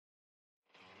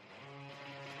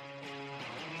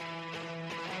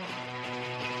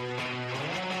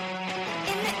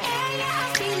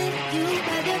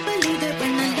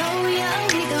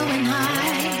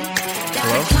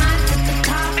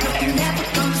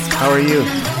How are you? Good,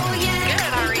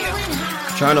 how are you?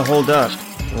 Trying to hold up.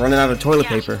 Running out of toilet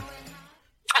paper.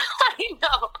 I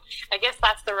know. I guess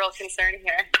that's the real concern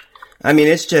here. I mean,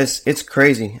 it's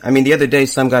crazy. I mean, the other day, I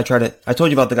told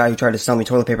you about the guy who tried to sell me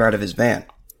toilet paper out of his van.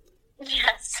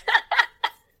 Yes.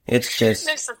 It's just...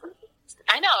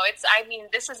 I know.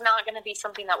 This is not going to be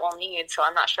something that we'll need, so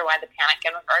I'm not sure why the panic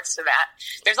in regards to that.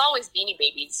 There's always Beanie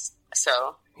Babies,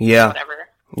 so... Yeah. Whatever.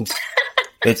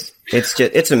 It's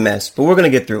a mess, but we're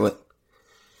going to get through it.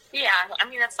 Yeah, I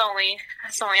mean, that's the only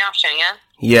option, yeah?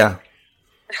 Yeah.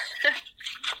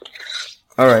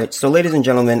 All right, so ladies and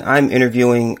gentlemen, I'm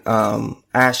interviewing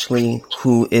Ashley,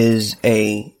 who is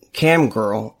a cam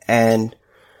girl, and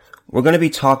we're going to be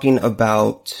talking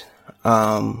about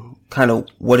kind of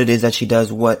what it is that she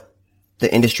does, what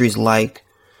the industry's like,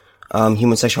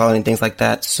 human sexuality and things like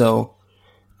that. So,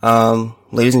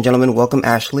 ladies and gentlemen, welcome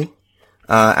Ashley.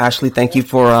 Ashley, thank you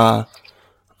for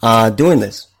doing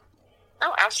this.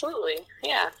 Oh, absolutely,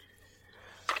 yeah.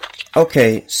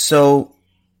 Okay, so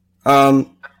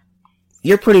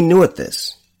you're pretty new at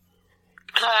this.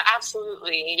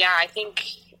 Absolutely, yeah. I think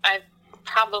I've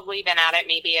probably been at it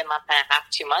maybe a month and a half,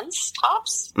 2 months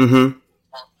tops. Mm-hmm.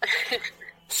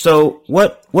 So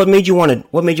what made you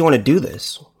want to do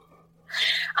this?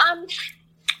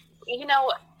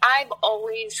 I've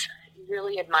always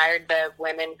really admired the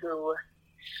women who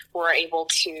were able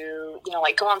to,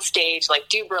 like go on stage, like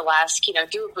do burlesque, do a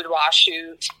boudoir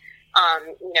shoot,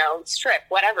 strip,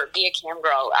 whatever, be a cam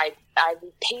girl. I'm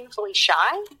painfully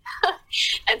shy.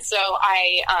 And so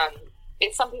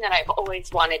it's something that I've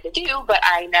always wanted to do, but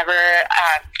I never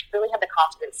really had the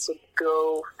confidence to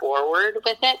go forward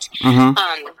with it.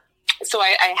 Mm-hmm. So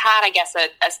I had, I guess, a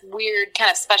weird kind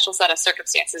of special set of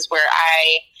circumstances where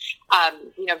I,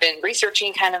 been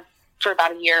researching kind of for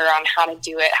about a year on how to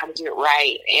do it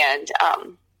right. And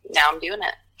now I'm doing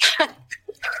it.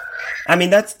 I mean,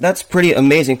 that's pretty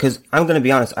amazing, because I'm going to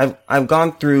be honest. I've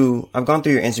gone through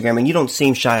your Instagram, and you don't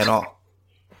seem shy at all.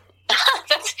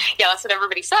 That's what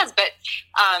everybody says. But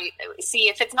see,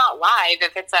 if it's not live,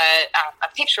 if it's a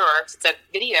picture or if it's a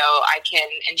video, I can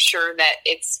ensure that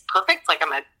it's perfect. Like,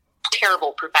 I'm a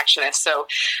terrible perfectionist, so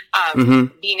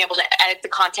being able to edit the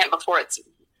content before it's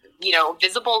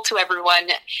visible to everyone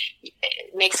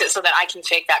makes it so that I can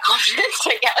fake that confidence,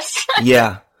 I guess.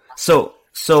 Yeah. So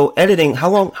editing,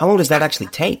 how long does that actually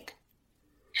take?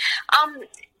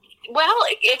 Well,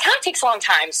 it kind of takes a long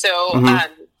time. So,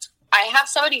 I have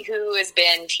somebody who has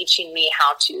been teaching me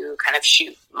how to kind of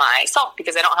shoot myself,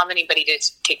 because I don't have anybody to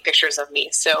take pictures of me.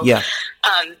 So, yeah.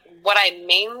 What I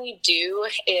mainly do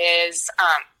is,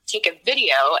 take a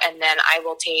video, and then I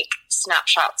will take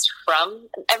snapshots from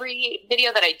every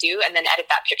video that I do and then edit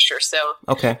that picture. So,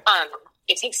 okay. Honestly,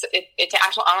 it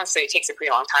takes a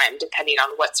pretty long time depending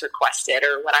on what's requested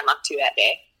or what I'm up to that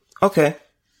day. Okay.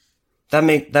 That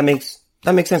makes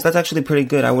sense. That's actually pretty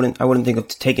good. I wouldn't think of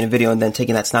taking a video and then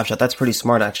taking that snapshot. That's pretty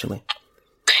smart, actually.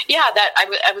 Yeah,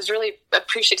 I was really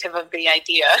appreciative of the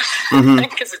idea,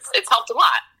 because it's helped a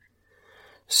lot.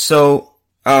 So,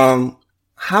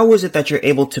 how is it that you're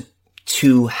able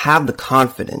to have the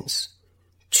confidence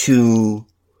to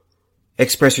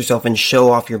express yourself and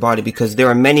show off your body? Because there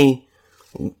are many,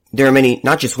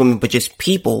 not just women, but just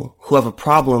people who have a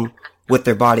problem with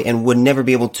their body and would never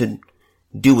be able to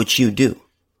do what you do.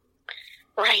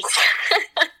 Right.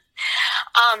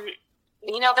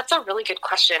 That's a really good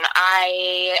question.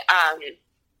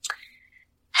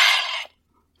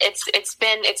 It's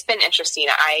been interesting.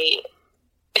 I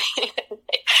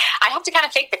have to kind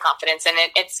of fake the confidence, and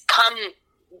it's come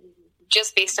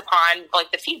just based upon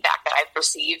like the feedback that I've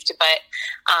received, but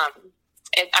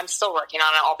I'm still working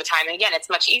on it all the time. And again, it's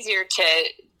much easier to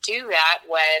do that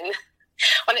when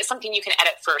it's something you can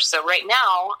edit first. So right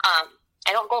now,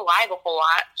 I don't go live a whole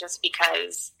lot just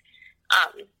because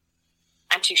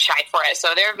I'm too shy for it.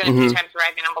 So there have been a few times where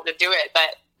I've been able to do it,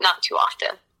 but not too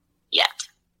often yet.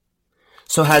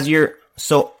 So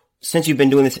since you've been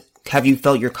doing this, have you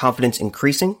felt your confidence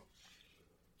increasing?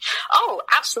 Oh,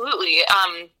 absolutely.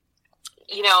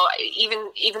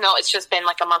 Even though it's just been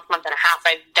like a month and a half,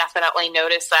 I've definitely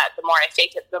noticed that the more I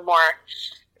fake it, the more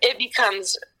it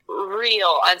becomes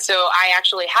real. And so I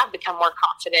actually have become more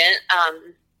confident.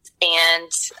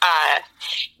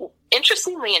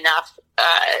 Interestingly enough,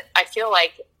 I feel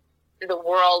like the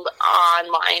world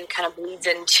online kind of bleeds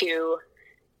into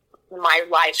my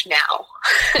life now.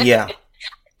 Yeah.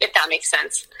 If that makes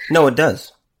sense. No, it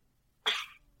does.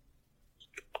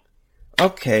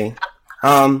 Okay.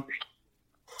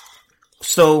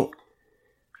 So,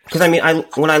 because I mean,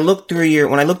 when I looked through your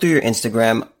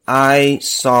Instagram, I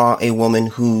saw a woman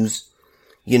who's,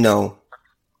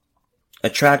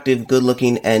 attractive, good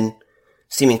looking, and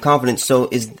seeming confident. So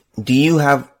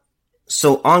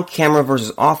so on camera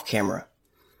versus off camera,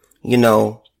 you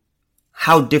know,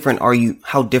 how different are you?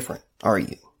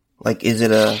 Like, is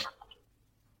it a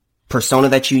persona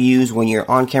that you use when you're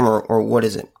on camera, or what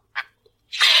is it?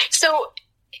 So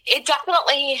it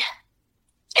definitely,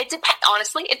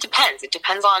 honestly, it depends. It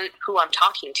depends on who I'm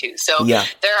talking to. So there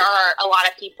are a lot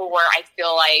of people where I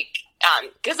feel like,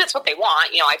 because that's what they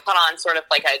want, you know, I put on sort of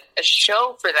like a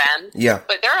show for them. Yeah.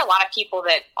 But there are a lot of people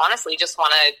that honestly just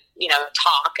want to, you know,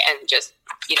 talk and just,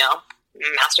 you know,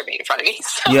 masturbate in front of me.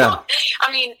 So, yeah.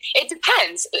 I mean, it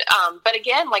depends. But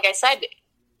again, like I said,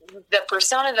 the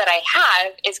persona that I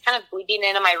have is kind of bleeding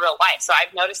into my real life. So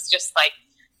I've noticed just like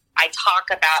I talk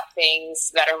about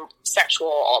things that are sexual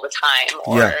all the time,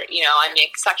 or, you know, I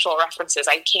make sexual references.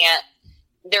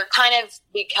 They're kind of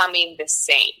becoming the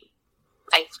same,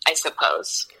 I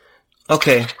suppose.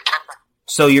 Okay.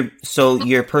 So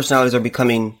your personalities are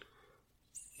becoming,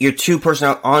 your two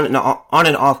personalities on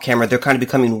and off camera, they're kind of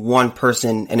becoming one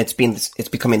person, and it's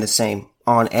becoming the same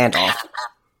on and off.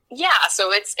 Yeah,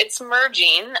 so it's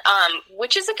merging,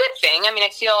 which is a good thing. I mean, I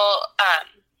feel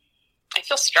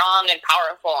strong and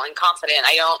powerful and confident.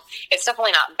 It's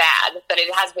definitely not bad, but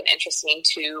it has been interesting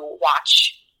to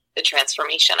watch the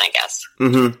transformation, I guess.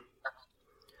 Mm-hmm.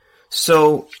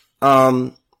 So,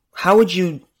 how would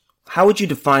you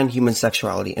define human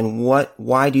sexuality, and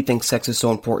why do you think sex is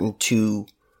so important to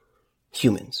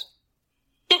humans?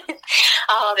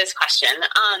 Oh, this question.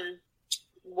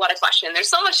 What a question. There's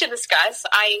so much to discuss.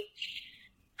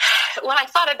 When I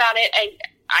thought about it,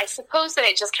 I suppose that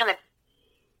it just kind of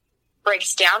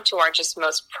breaks down to our just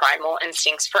most primal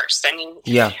instincts first. I mean,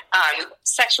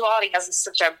 sexuality has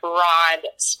such a broad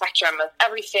spectrum of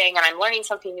everything, and I'm learning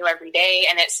something new every day,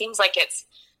 and it seems like it's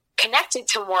connected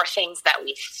to more things that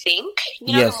we think,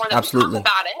 you know, yes, the more that absolutely. we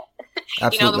talk about it,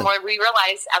 absolutely. You know, the more we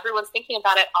realize everyone's thinking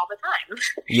about it all the time.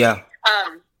 Yeah.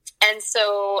 And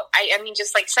so, I mean,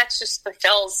 just like sex just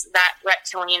fulfills that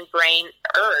reptilian brain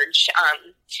urge.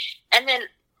 And then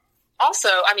also,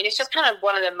 I mean, it's just kind of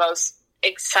one of the most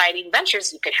exciting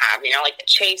ventures you could have, you know, like the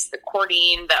chase, the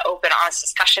courting, the open, honest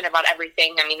discussion about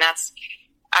everything. I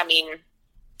mean,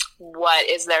 what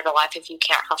is there to life if you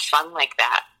can't have fun like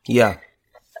that? Yeah.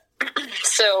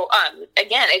 So,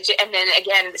 again,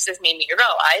 this has made me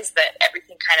realize that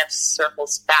everything kind of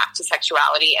circles back to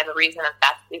sexuality. And the reason that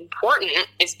that's important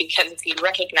is because if you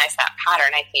recognize that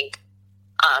pattern, I think,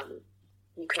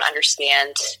 you can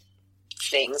understand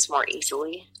things more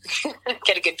easily,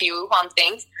 get a good view on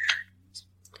things.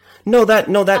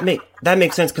 That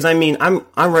makes sense. Cause I mean, I'm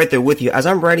right there with you. As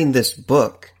I'm writing this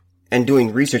book and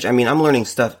doing research, I mean, I'm learning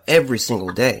stuff every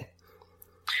single day.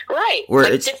 Right. Where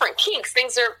like it's different kinks,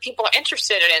 things that people are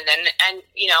interested in. And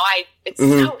you know, it's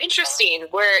mm-hmm. so interesting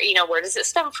where does it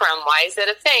stem from? Why is it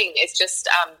a thing? It's just,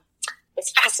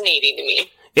 it's fascinating to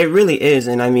me. It really is.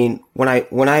 And I mean, when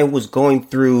I was going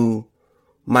through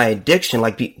my addiction,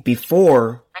 like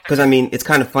before, cause I mean, it's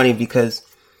kind of funny because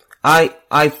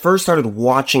I first started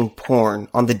watching porn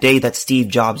on the day that Steve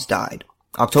Jobs died,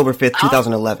 October 5th,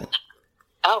 2011.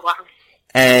 Oh, wow.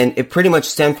 And it pretty much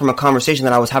stemmed from a conversation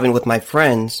that I was having with my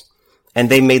friends, and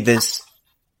they made this,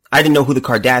 I didn't know who the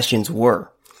Kardashians were.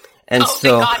 And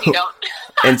so, thank God you don't.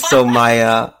 And so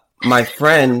my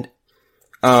friend,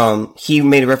 he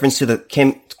made a reference to the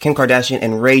Kim Kardashian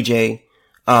and Ray J,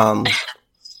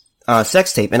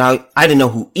 sex tape. And I didn't know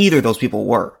who either of those people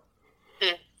were.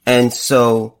 And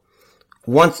so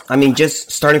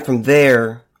just starting from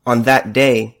there on that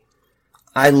day,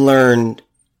 I learned,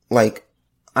 like,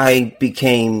 I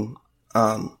became,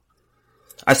 I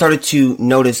started to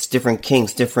notice different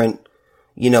kinks, different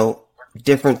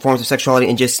forms of sexuality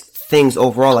and just things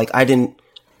overall. Like, I didn't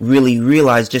really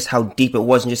realize just how deep it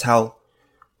was and just how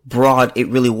broad it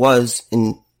really was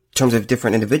in terms of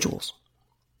different individuals.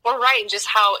 Well, right, and just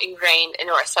how ingrained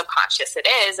into our subconscious it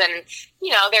is. And,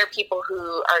 you know, there are people who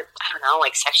are, I don't know,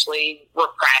 like sexually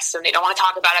repressed and they don't want to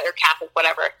talk about it, they're Catholic,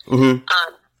 whatever. Mm-hmm.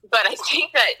 But I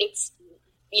think that it's,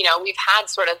 you know, we've had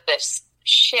sort of this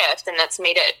shift and that's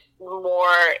made it more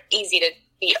easy to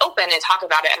be open and talk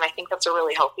about it. And I think that's a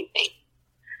really healthy thing.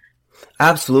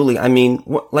 Absolutely. I mean,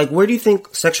 where do you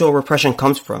think sexual repression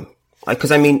comes from? Like,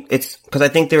 cause I mean, cause I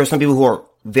think there are some people who are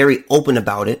very open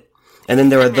about it. And then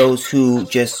there are those who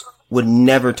just would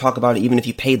never talk about it, even if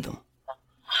you paid them.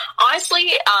 Honestly,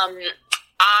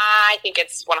 I think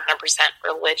it's 100%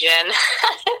 religion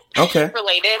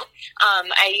related.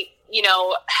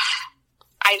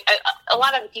 A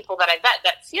lot of the people that I met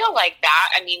that feel like that,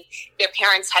 I mean, their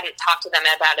parents hadn't talked to them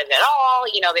about it at all.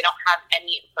 You know, they don't have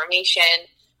any information.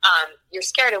 You're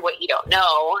scared of what you don't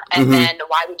know, and then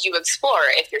why would you explore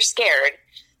if you're scared?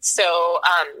 So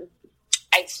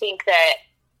I think that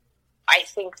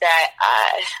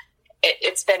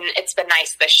it's been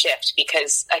nice, the shift,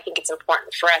 because I think it's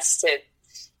important for us to,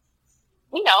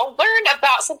 learn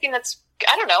about something that's,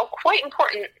 I don't know, quite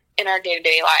important in our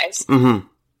day-to-day lives. Mm-hmm.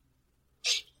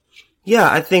 Yeah,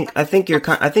 I think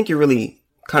you're really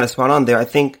kind of spot on there. I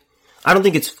don't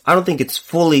think it's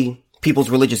fully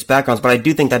people's religious backgrounds, but I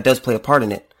do think that does play a part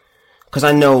in it. Because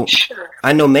I know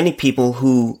many people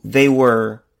who they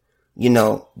were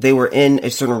in a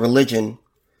certain religion,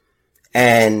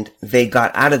 and they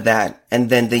got out of that, and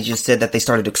then they just said that they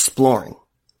started exploring.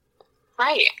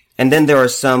 Right. And then there are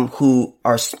some who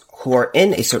are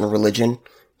in a certain religion,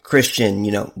 Christian,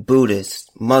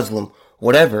 Buddhist, Muslim,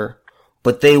 whatever,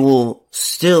 but they will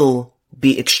still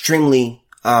be extremely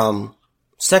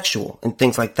sexual and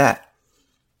things like that.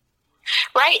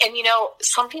 Right. And,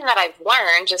 something that I've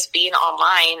learned just being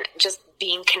online, just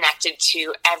being connected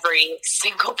to every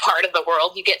single part of the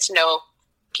world, you get to know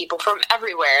people from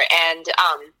everywhere. And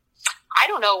I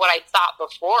don't know what I thought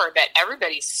before, that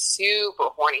everybody's super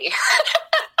horny.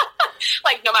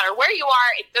 Like, no matter where you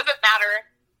are, it doesn't matter,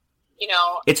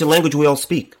 It's a language we all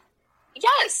speak.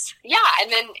 Yes. Yeah.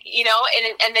 And then,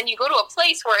 and then you go to a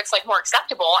place where it's like more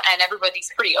acceptable and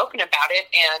everybody's pretty open about it.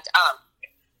 And,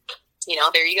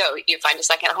 there you go. You find a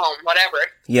second home, whatever.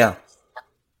 Yeah.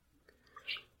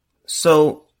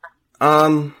 So,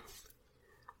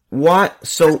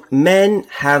 so men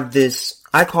have this,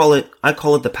 I call it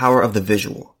the power of the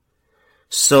visual.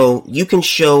 So you can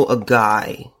show a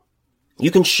group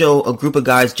of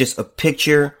guys just a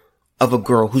picture of a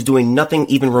girl who's doing nothing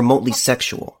even remotely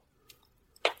sexual,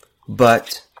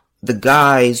 but the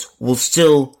guys will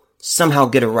still somehow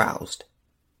get aroused.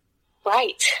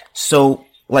 Right. So,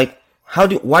 like, why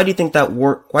do you think that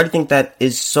why do you think that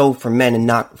is so for men and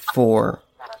not for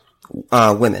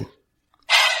women?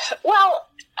 Well,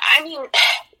 I mean,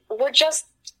 we're just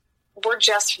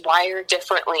wired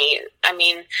differently. I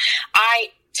mean,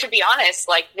 to be honest,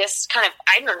 like, this kind of,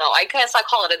 I don't know, I guess I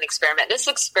call it an experiment. This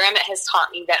experiment has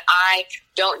taught me that I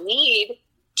don't need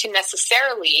to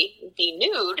necessarily be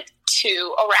nude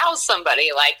to arouse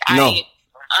somebody. Like, no.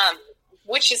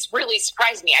 Which is really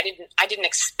surprised me. I didn't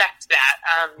expect that.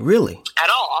 Really? At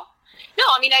all. No,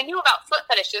 I mean, I knew about foot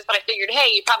fetishes, but I figured,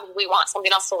 hey, you probably want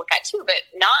something else to look at too, but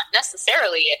not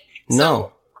necessarily. No.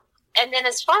 So, and then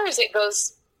as far as it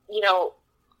goes,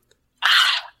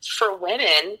 for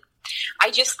women, I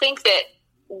just think that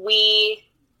we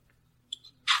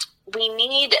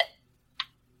need,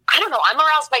 I don't know, I'm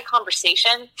aroused by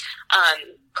conversation,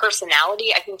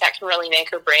 personality. I think that can really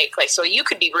make or break. Like, so you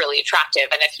could be really attractive,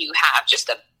 and if you have just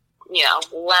a,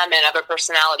 lemon of a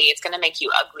personality, it's going to make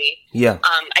you ugly. Yeah.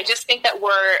 I just think that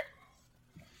we're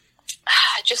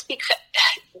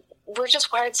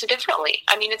just wired so differently.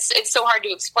 I mean, it's so hard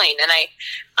to explain. And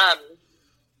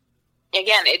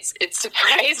again, it's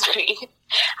surprised me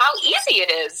how easy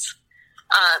it is,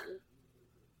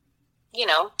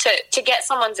 to get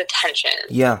someone's attention.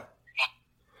 Yeah.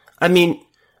 I mean,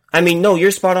 no,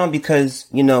 you're spot on, because,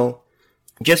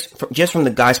 just from the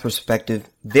guy's perspective,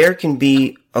 there can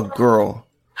be a girl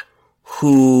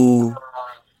who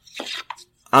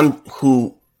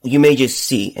you may just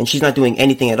see, and she's not doing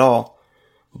anything at all,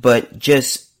 but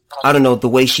just, I don't know, the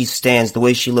way she stands, the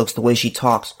way she looks, the way she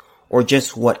talks, or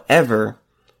just whatever,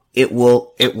 it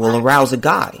will arouse a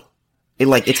guy.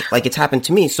 It's happened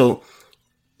to me. So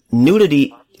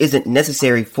nudity isn't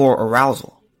necessary for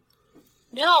arousal.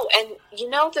 No, and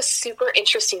the super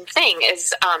interesting thing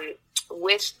is,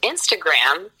 with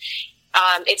Instagram,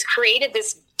 it's created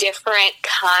this different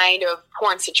kind of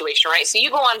porn situation, right? So you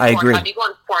go on Pornhub, you go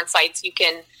on porn sites, you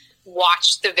can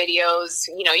watch the videos,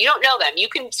 you don't know them. You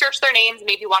can search their names,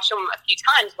 maybe watch them a few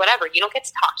times, whatever. You don't get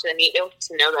to talk to them, you don't get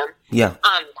to know them. Yeah.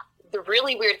 The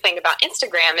really weird thing about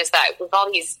Instagram is that with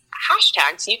all these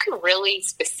hashtags, you can really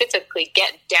specifically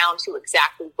get down to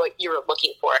exactly what you're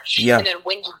looking for. Yeah. And then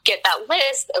when you get that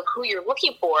list of who you're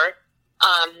looking for,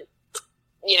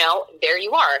 there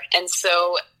you are. And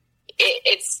so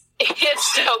it's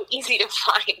so easy to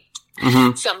find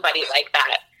somebody like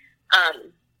that.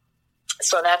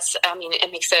 So that's, I mean,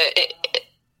 it makes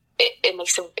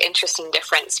an interesting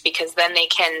difference, because then they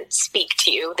can speak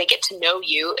to you. They get to know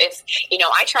you. If,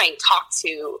 I try and talk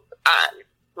to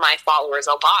my followers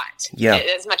a lot,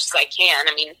 as much as I can.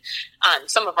 I mean,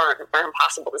 some of them are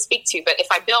impossible to speak to, but if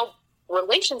I build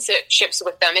relationships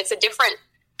with them, it's a different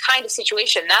kind of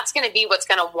situation. That's going to be what's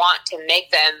going to want to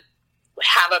make them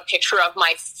have a picture of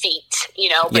my feet,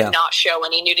 but not show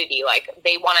any nudity. Like,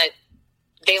 they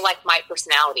like my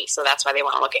personality, so that's why they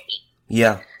want to look at me.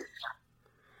 Yeah.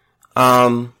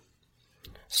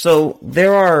 So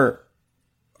there are,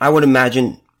 I would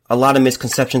imagine, a lot of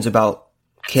misconceptions about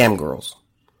cam girls.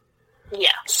 Yeah.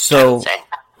 So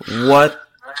what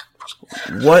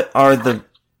are the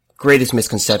greatest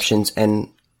misconceptions, and,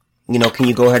 you know, can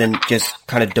you go ahead and just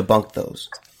kind of debunk those?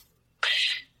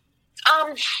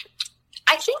 I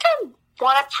think I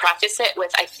want to preface it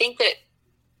with, I think that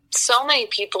so many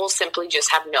people simply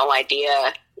just have no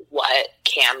idea what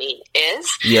camming is.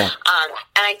 Yeah. And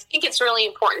I think it's really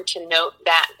important to note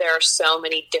that there are so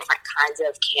many different kinds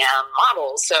of cam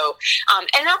models. So,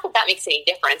 and not that that makes any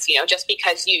difference, you know, just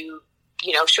because you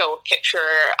show a picture,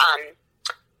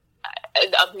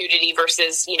 of nudity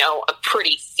versus, you know, a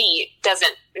pretty feet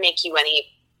doesn't make you any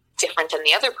different than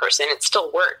the other person. It's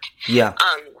still work. Yeah.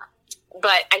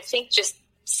 But I think just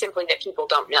simply that people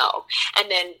don't know.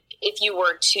 And then if you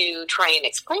were to try and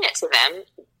explain it to them,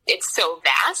 it's so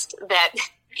vast that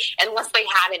unless they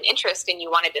had an interest and you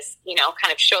wanted to, you know,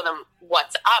 kind of show them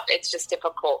what's up, it's just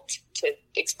difficult to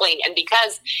explain. And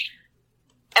because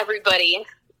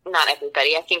not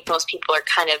everybody, I think most people are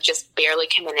kind of just barely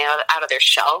coming out of their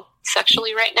shell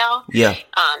sexually right now. Yeah.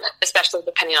 Especially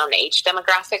depending on the age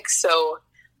demographic. So,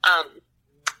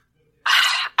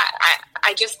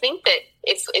 I just think that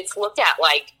it's looked at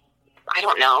like, I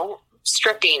don't know,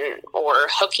 stripping or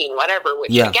hooking, whatever,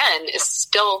 which again is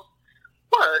still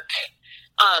work.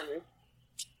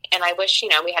 And I wish, you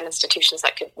know, we had institutions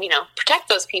that could, you know, protect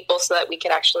those people so that we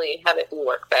could actually have it do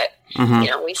work. But, you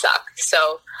know, we suck.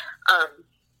 So,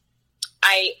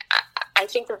 I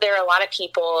think that there are a lot of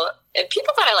people that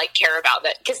I like care about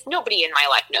that, because nobody in my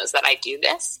life knows that I do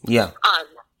this. Yeah.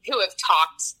 Who have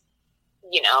talked,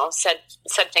 you know, said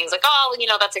things like, oh, you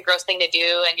know, that's a gross thing to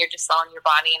do and you're just selling your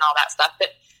body and all that stuff. But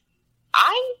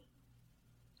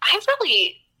I've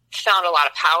really found a lot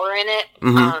of power in it.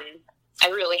 I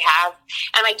really have.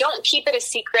 And I don't keep it a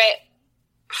secret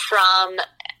from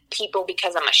people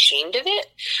because I'm ashamed of it.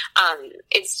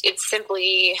 It's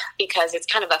simply because it's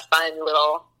kind of a fun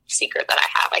little secret that I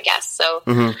have, I guess. So,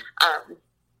 I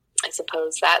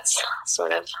suppose that's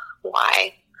sort of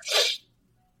why.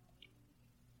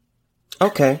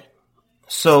 Okay.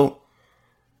 So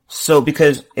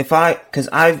because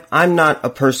I'm not a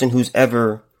person who's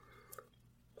ever,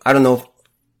 I can't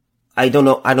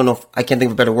think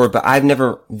of a better word, but I've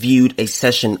never viewed a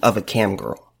session of a cam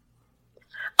girl.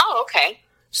 Oh, okay.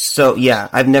 So yeah,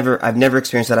 I've never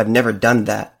experienced that. I've never done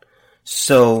that.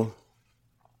 So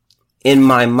in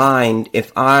my mind,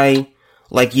 if I,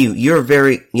 like you're a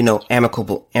very, you know,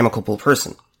 amicable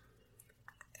person.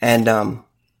 And,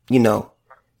 you know,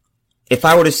 if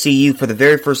I were to see you for the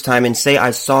very first time and say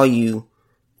I saw you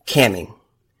camming,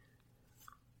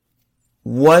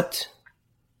 would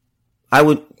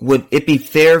it be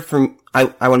fair I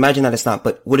would imagine that it's not,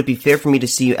 but would it be fair for me to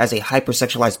see you as a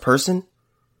hypersexualized person?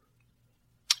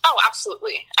 Oh,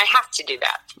 absolutely. I have to do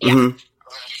that. Yeah. Mm-hmm.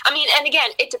 I mean, and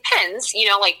again, it depends, you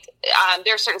know, like,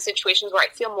 there are certain situations where I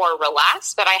feel more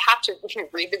relaxed, but I have to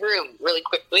read the room really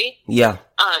quickly. Yeah.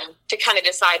 To kind of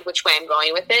decide which way I'm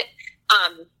going with it.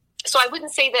 So I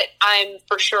wouldn't say that I'm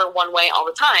for sure one way all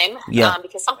the time. Yeah.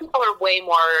 Because some people are way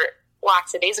more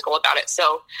lackadaisical about it.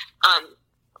 So,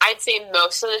 I'd say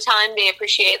most of the time they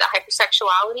appreciate the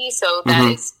hypersexuality. So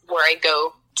that is where I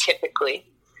go typically.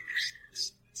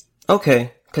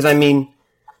 Okay. Cause I mean,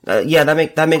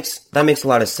 that makes a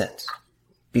lot of sense,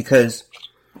 because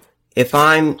if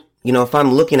I'm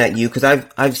looking at you, cause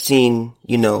I've seen,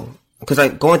 you know, cause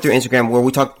going through Instagram where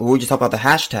we just talk about the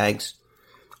hashtags,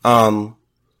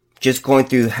 just going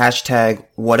through hashtag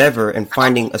whatever and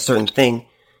finding a certain thing,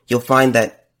 you'll find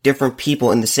that different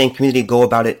people in the same community go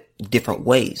about it different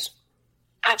ways.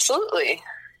 Absolutely.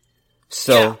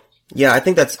 So yeah, I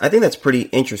think that's pretty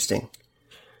interesting.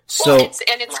 So, well,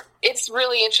 it's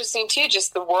really interesting too,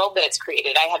 just the world that it's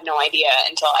created. I had no idea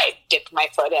until I dipped my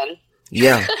foot in.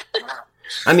 Yeah.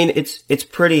 I mean, it's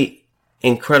pretty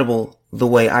incredible the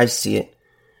way I see it,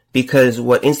 because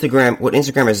what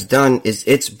Instagram has done is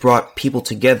it's brought people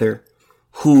together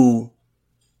who,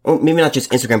 or maybe not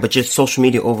just Instagram, but just social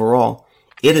media overall.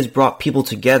 It has brought people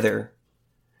together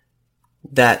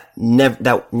that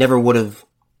never would have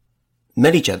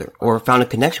met each other or found a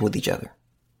connection with each other.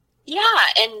 Yeah,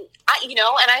 and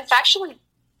I've actually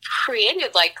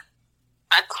created like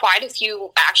quite a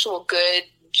few actual good,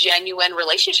 genuine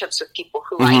relationships with people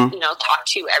who I talk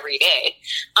to every day.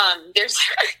 There's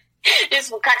this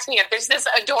what cracks me up. There's this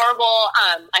adorable,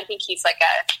 I think he's like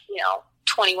a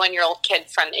 21-year-old kid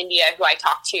from India who I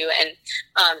talk to, and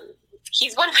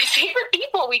he's one of my favorite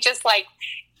people.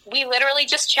 We literally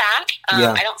just chat.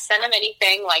 I don't send him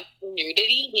anything like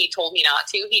nudity. He told me not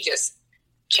to. He just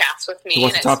chats with me, He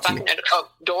wants and to it's talk to fucking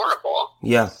adorable.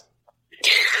 Yeah.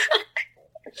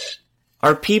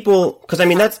 Are people, because I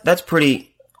mean that's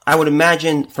pretty, I would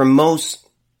imagine for most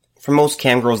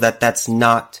cam girls that's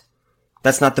not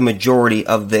the majority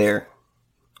of their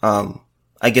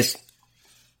I guess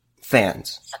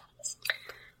fans.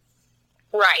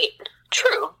 Right.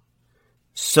 True.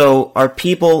 So are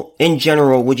people in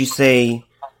general, would you say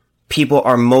people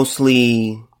are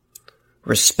mostly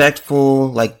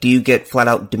respectful? Like, do you get flat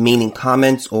out demeaning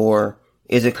comments, or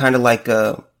is it kind of like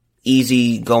a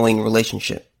easy going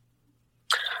relationship?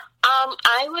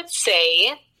 I would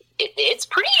say it's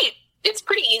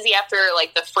pretty easy after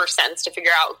like the first sentence to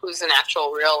figure out who's an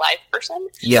actual real life person.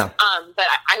 Yeah. But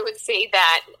I would say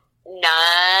that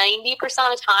 90% of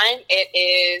the time it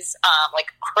is like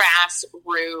crass,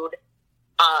 rude,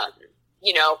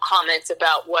 comments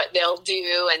about what they'll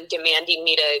do and demanding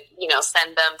me to,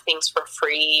 send them things for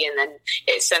free. And then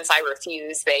since I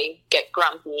refuse, they get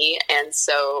grumpy. And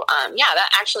so, that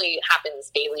actually happens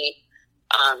daily.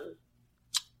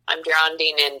 I'm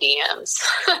drowning in DMs.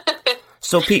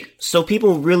 So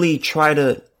people really try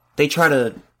to,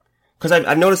 because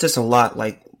I've noticed this a lot,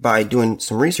 like by doing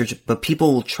some research, but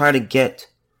people will try to get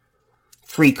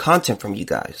free content from you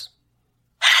guys.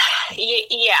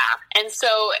 Yeah. And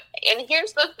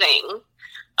here's the thing.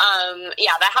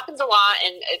 That happens a lot.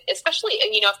 And especially,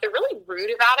 if they're really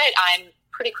rude about it, I'm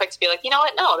pretty quick to be like, you know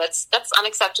what? No, that's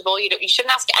unacceptable. You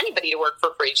shouldn't ask anybody to work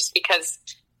for free just because,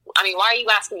 why are you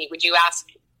asking me? Would you ask,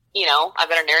 a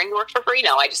veterinarian to work for free?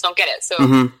 No, I just don't get it. So,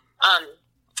 Mm-hmm.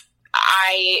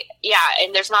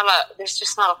 and there's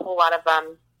just not a whole lot of,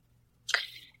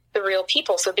 the real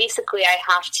people. So basically I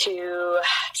have to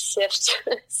sift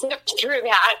through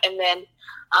that. And then,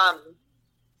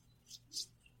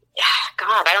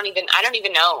 God, I don't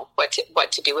even know what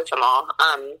to do with them all.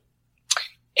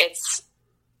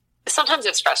 Sometimes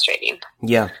it's frustrating.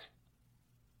 Yeah.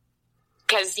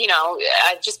 Because,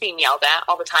 just being yelled at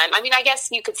all the time. I guess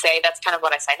you could say that's kind of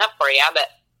what I signed up for, yeah, but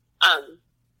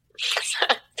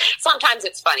sometimes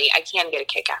it's funny. I can get a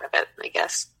kick out of it, I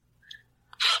guess.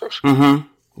 Mm-hmm.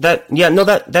 That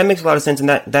makes a lot of sense, and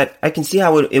that I can see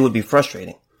how it would be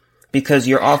frustrating, because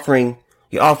you're offering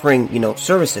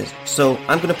services. So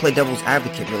I'm going to play devil's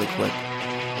advocate really quick,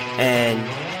 and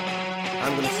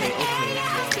I'm going to say, okay,